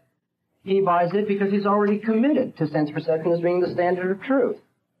it, he buys it because he's already committed to sense perception as being the standard of truth.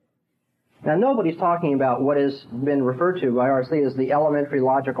 Now, nobody's talking about what has been referred to by R.C. as the elementary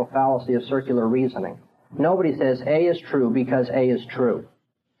logical fallacy of circular reasoning. Nobody says A is true because A is true.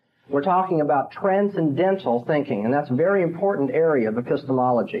 We're talking about transcendental thinking, and that's a very important area of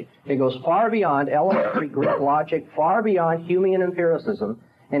epistemology. It goes far beyond elementary Greek logic, far beyond Humean empiricism,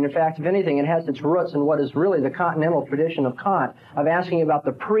 and in fact, if anything, it has its roots in what is really the continental tradition of Kant of asking about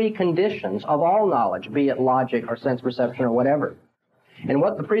the preconditions of all knowledge, be it logic or sense perception or whatever. And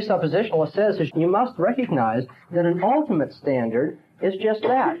what the presuppositionalist says is you must recognize that an ultimate standard is just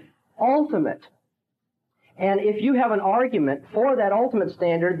that, ultimate. And if you have an argument for that ultimate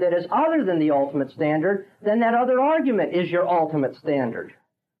standard that is other than the ultimate standard, then that other argument is your ultimate standard.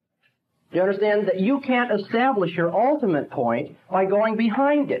 Do you understand that you can't establish your ultimate point by going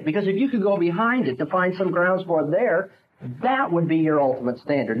behind it? Because if you could go behind it to find some grounds for it there, that would be your ultimate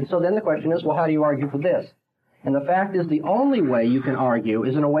standard. And so then the question is, well, how do you argue for this? And the fact is, the only way you can argue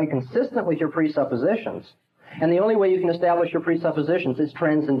is in a way consistent with your presuppositions. And the only way you can establish your presuppositions is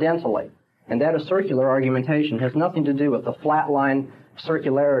transcendentally. And that is circular argumentation. It has nothing to do with the flatline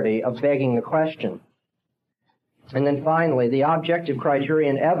circularity of begging the question. And then finally, the objective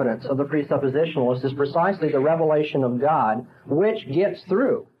criterion evidence of the presuppositionalist is precisely the revelation of God, which gets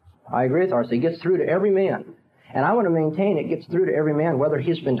through. I agree with R.C. gets through to every man. And I want to maintain it gets through to every man, whether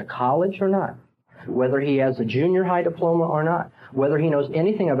he's been to college or not, whether he has a junior high diploma or not, whether he knows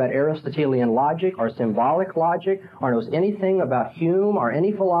anything about Aristotelian logic or symbolic logic, or knows anything about Hume or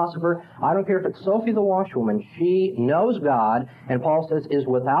any philosopher. I don't care if it's Sophie the washwoman. She knows God, and Paul says is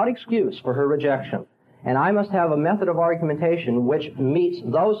without excuse for her rejection. And I must have a method of argumentation which meets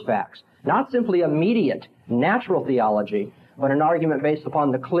those facts. Not simply immediate, natural theology, but an argument based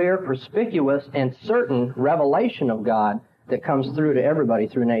upon the clear, perspicuous, and certain revelation of God that comes through to everybody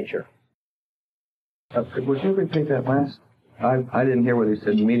through nature. Would you repeat that last? I didn't hear whether you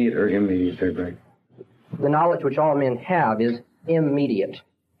said immediate or immediate there, Greg. The knowledge which all men have is immediate.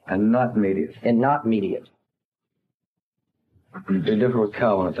 And not mediate. And not mediate. You differ with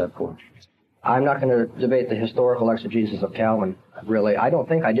Calvin at that point. I'm not going to debate the historical exegesis of Calvin, really. I don't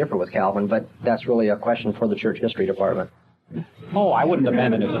think I differ with Calvin, but that's really a question for the church history department. Oh, I wouldn't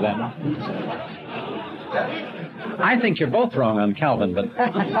abandon it to them. I think you're both wrong on Calvin, but...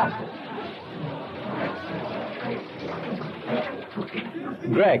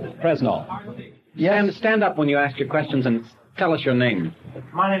 Greg Fresnel. Yes. Stand up when you ask your questions and tell us your name.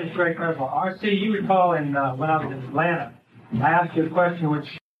 My name is Greg Fresnel. R.C., you recall when I was in Atlanta, I asked you a question which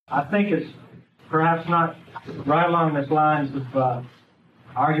I think is perhaps not right along those lines of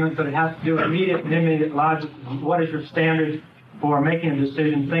argument, but it has to do with immediate and immediate logic. What is your standard for making a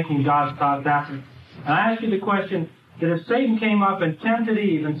decision, thinking God's caused action? And I asked you the question that if Satan came up and tempted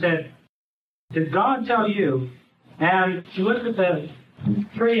Eve and said, did God tell you? And she looked at the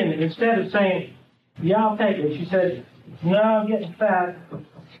tree, and instead of saying, yeah, I'll take it, she said, no, I'm getting fat.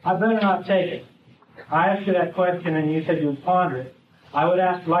 I better not take it. I asked you that question, and you said you would ponder it. I would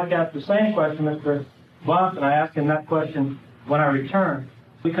like to ask the same question, Mr. Bahnsen. I asked him that question when I returned,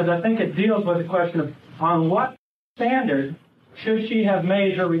 because I think it deals with the question of on what standard should she have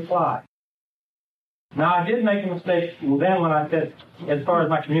made her reply. Now, I did make a mistake then when I said, as far as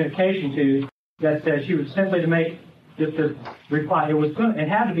my communication to you, that she was simply to make just a reply. It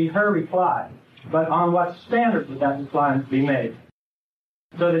had to be her reply, but on what standard would that reply be made?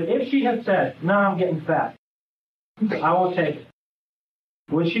 So that if she had said, no, I'm getting fat, I won't take it,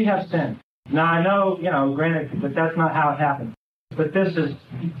 would she have sinned? Now, I know, granted, that that's not how it happened. But this is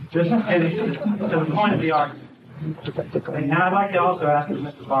to the point of the argument. And I'd like to also ask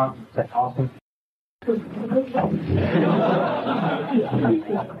Mr. Bahnsen. Is that awesome?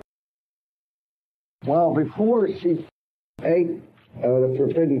 Well, before she ate the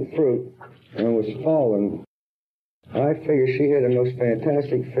forbidden fruit and was fallen, I figure she had the most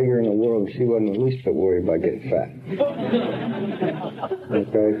fantastic figure in the world. She wasn't the least bit worried about getting fat.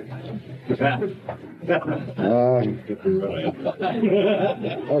 Okay? That's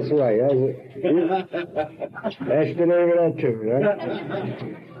right. That's the name of that too,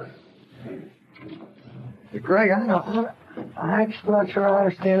 right? Greg, I'm actually not sure I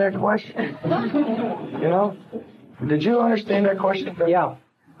understand that question. Did you understand that question? Yeah.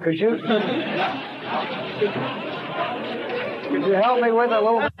 Could you help me with a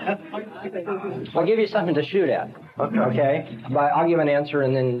little? I'll give you something to shoot at. Okay. I'll give an answer,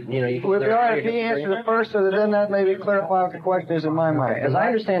 and then you can. Well, if you are, if he answers it first, so then that maybe clarify what the question is in my mind. As I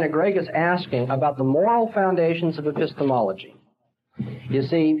understand it, Greg is asking about the moral foundations of epistemology. You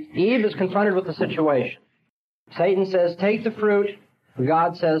see, Eve is confronted with the situation. Satan says, take the fruit.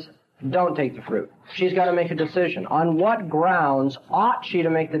 God says, don't take the fruit. She's got to make a decision. On what grounds ought she to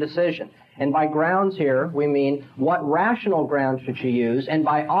make the decision? And by grounds here, we mean what rational grounds should she use, and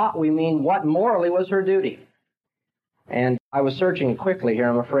by ought, we mean what morally was her duty. And I was searching quickly here.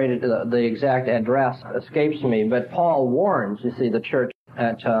 I'm afraid the exact address escapes me, but Paul warns, you see, the church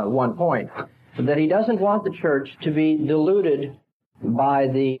at one point, that he doesn't want the church to be deluded by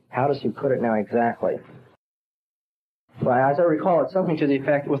the, how does he put it now exactly? But as I recall, it's something to the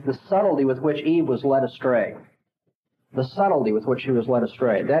effect with the subtlety with which Eve was led astray. The subtlety with which she was led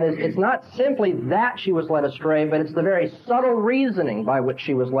astray. That is, it's not simply that she was led astray, but it's the very subtle reasoning by which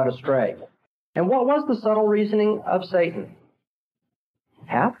she was led astray. And what was the subtle reasoning of Satan?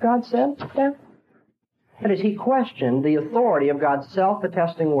 Hath God said that? That is, he questioned the authority of God's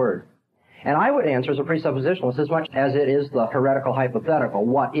self-attesting word. And I would answer as a presuppositionalist as much as it is the heretical hypothetical.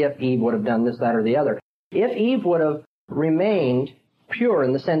 What if Eve would have done this, that, or the other? If Eve would have remained pure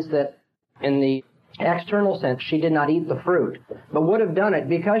in the sense that, in the external sense, she did not eat the fruit, but would have done it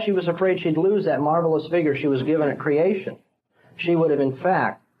because she was afraid she'd lose that marvelous figure she was given at creation, she would have in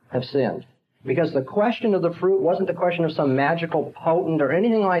fact have sinned. Because the question of the fruit wasn't a question of some magical potent or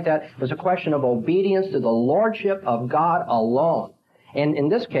anything like that. It was a question of obedience to the lordship of God alone. And in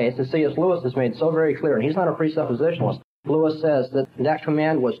this case, as C.S. Lewis has made so very clear, and he's not a presuppositionalist, Lewis says that that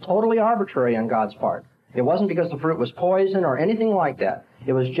command was totally arbitrary on God's part. It wasn't because the fruit was poison or anything like that.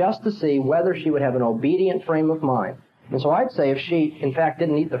 It was just to see whether she would have an obedient frame of mind. And so I'd say if she, in fact,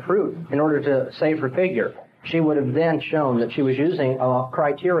 didn't eat the fruit in order to save her figure, she would have then shown that she was using a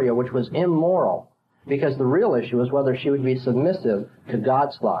criteria which was immoral, because the real issue was whether she would be submissive to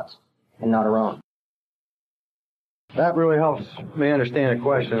God's thoughts and not her own. That really helps me understand the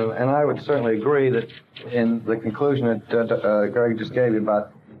question, and I would certainly agree that in the conclusion that Greg just gave you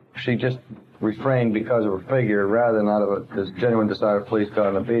about she just refrained because of her figure rather than out of a genuine desire to please God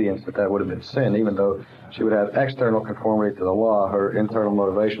and obedience, that would have been sin. Even though she would have external conformity to the law, her internal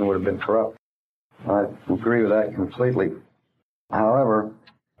motivation would have been corrupt. I agree with that completely. However,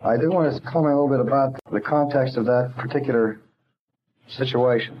 I do want to comment a little bit about the context of that particular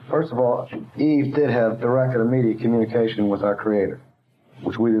situation. First of all, Eve did have direct and immediate communication with our Creator,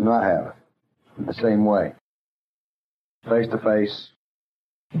 which we do not have in the same way. Face-to-face,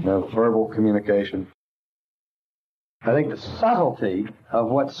 verbal communication. I think the subtlety of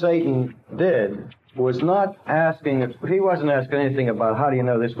what Satan did was not asking, he wasn't asking anything about how do you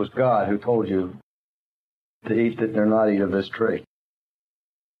know this was God who told you to eat or not eat of this tree.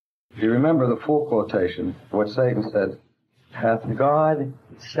 If you remember the full quotation, what Satan said, hath God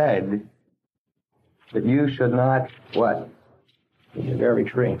said that you should not, what? Eat of every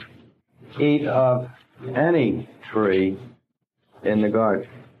tree. Eat of any tree in the garden.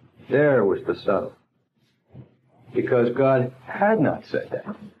 There was the subtle. Because God had not said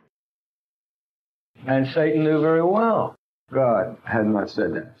that. And Satan knew very well God had not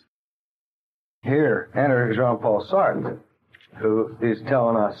said that. Here, enter Jean-Paul Sartre, who is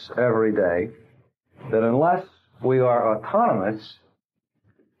telling us every day that unless we are autonomous,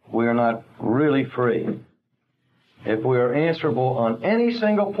 we are not really free. If we are answerable on any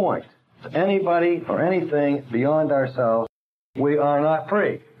single point to anybody or anything beyond ourselves, we are not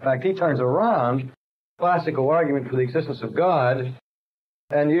free. In fact, he turns around classical argument for the existence of God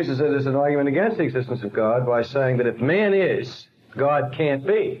and uses it as an argument against the existence of God by saying that if man is, God can't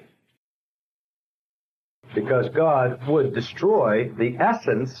be. Because God would destroy the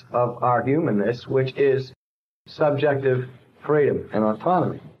essence of our humanness, which is subjective freedom and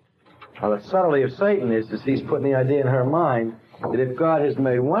autonomy. Now, the subtlety of Satan is he's putting the idea in her mind that if God has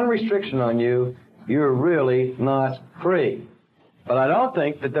made one restriction on you, you're really not free. But I don't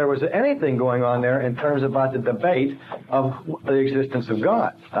think that there was anything going on there in terms about the debate of the existence of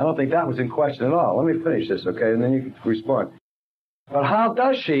God. I don't think that was in question at all. Let me finish this, okay, and then you can respond. But how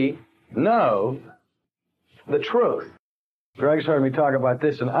does she know the truth? Greg's heard me talk about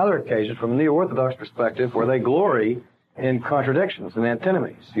this on other occasions from a neo-Orthodox perspective where they glory in contradictions and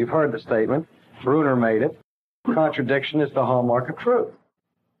antinomies. You've heard the statement. Bruner made it. Contradiction is the hallmark of truth.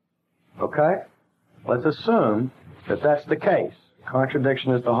 Okay? Let's assume that that's the case.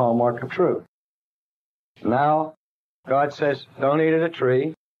 Contradiction is the hallmark of truth. Now, God says, don't eat of the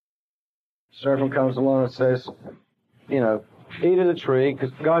tree. Serpent comes along and says, eat of the tree,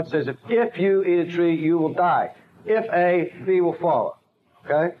 because God says, if you eat a tree, you will die. If A, B will follow.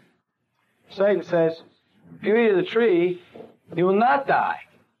 Okay? Satan says, if you eat of the tree, you will not die,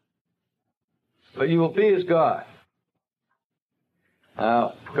 but you will be as God.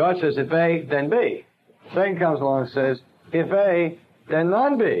 Now, God says, if A, then B. Satan comes along and says, if A, then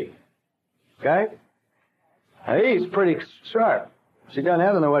none B. Okay? Now, he's pretty sharp. She doesn't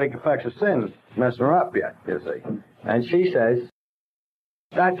have the noetic effects of sin messing her up yet, you see. And she says,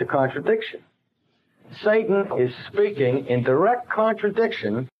 that's a contradiction. Satan is speaking in direct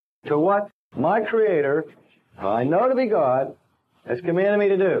contradiction to what my Creator, who I know to be God, has commanded me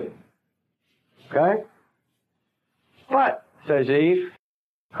to do. Okay? But, says Eve,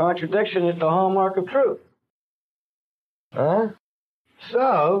 contradiction is the hallmark of truth.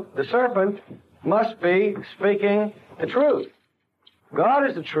 So, the serpent must be speaking the truth. God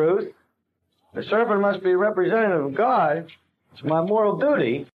is the truth. The serpent must be representative of God. It's my moral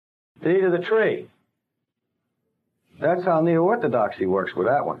duty to eat of the tree. That's how neo-orthodoxy works with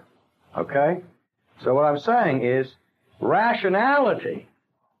that one. Okay? So what I'm saying is rationality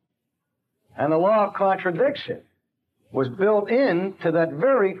and the law of contradiction was built into that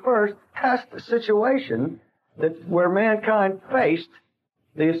very first test situation where mankind faced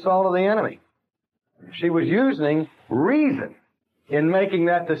the assault of the enemy. She was using reason in making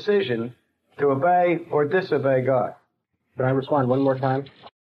that decision to obey or disobey God. Can I respond one more time?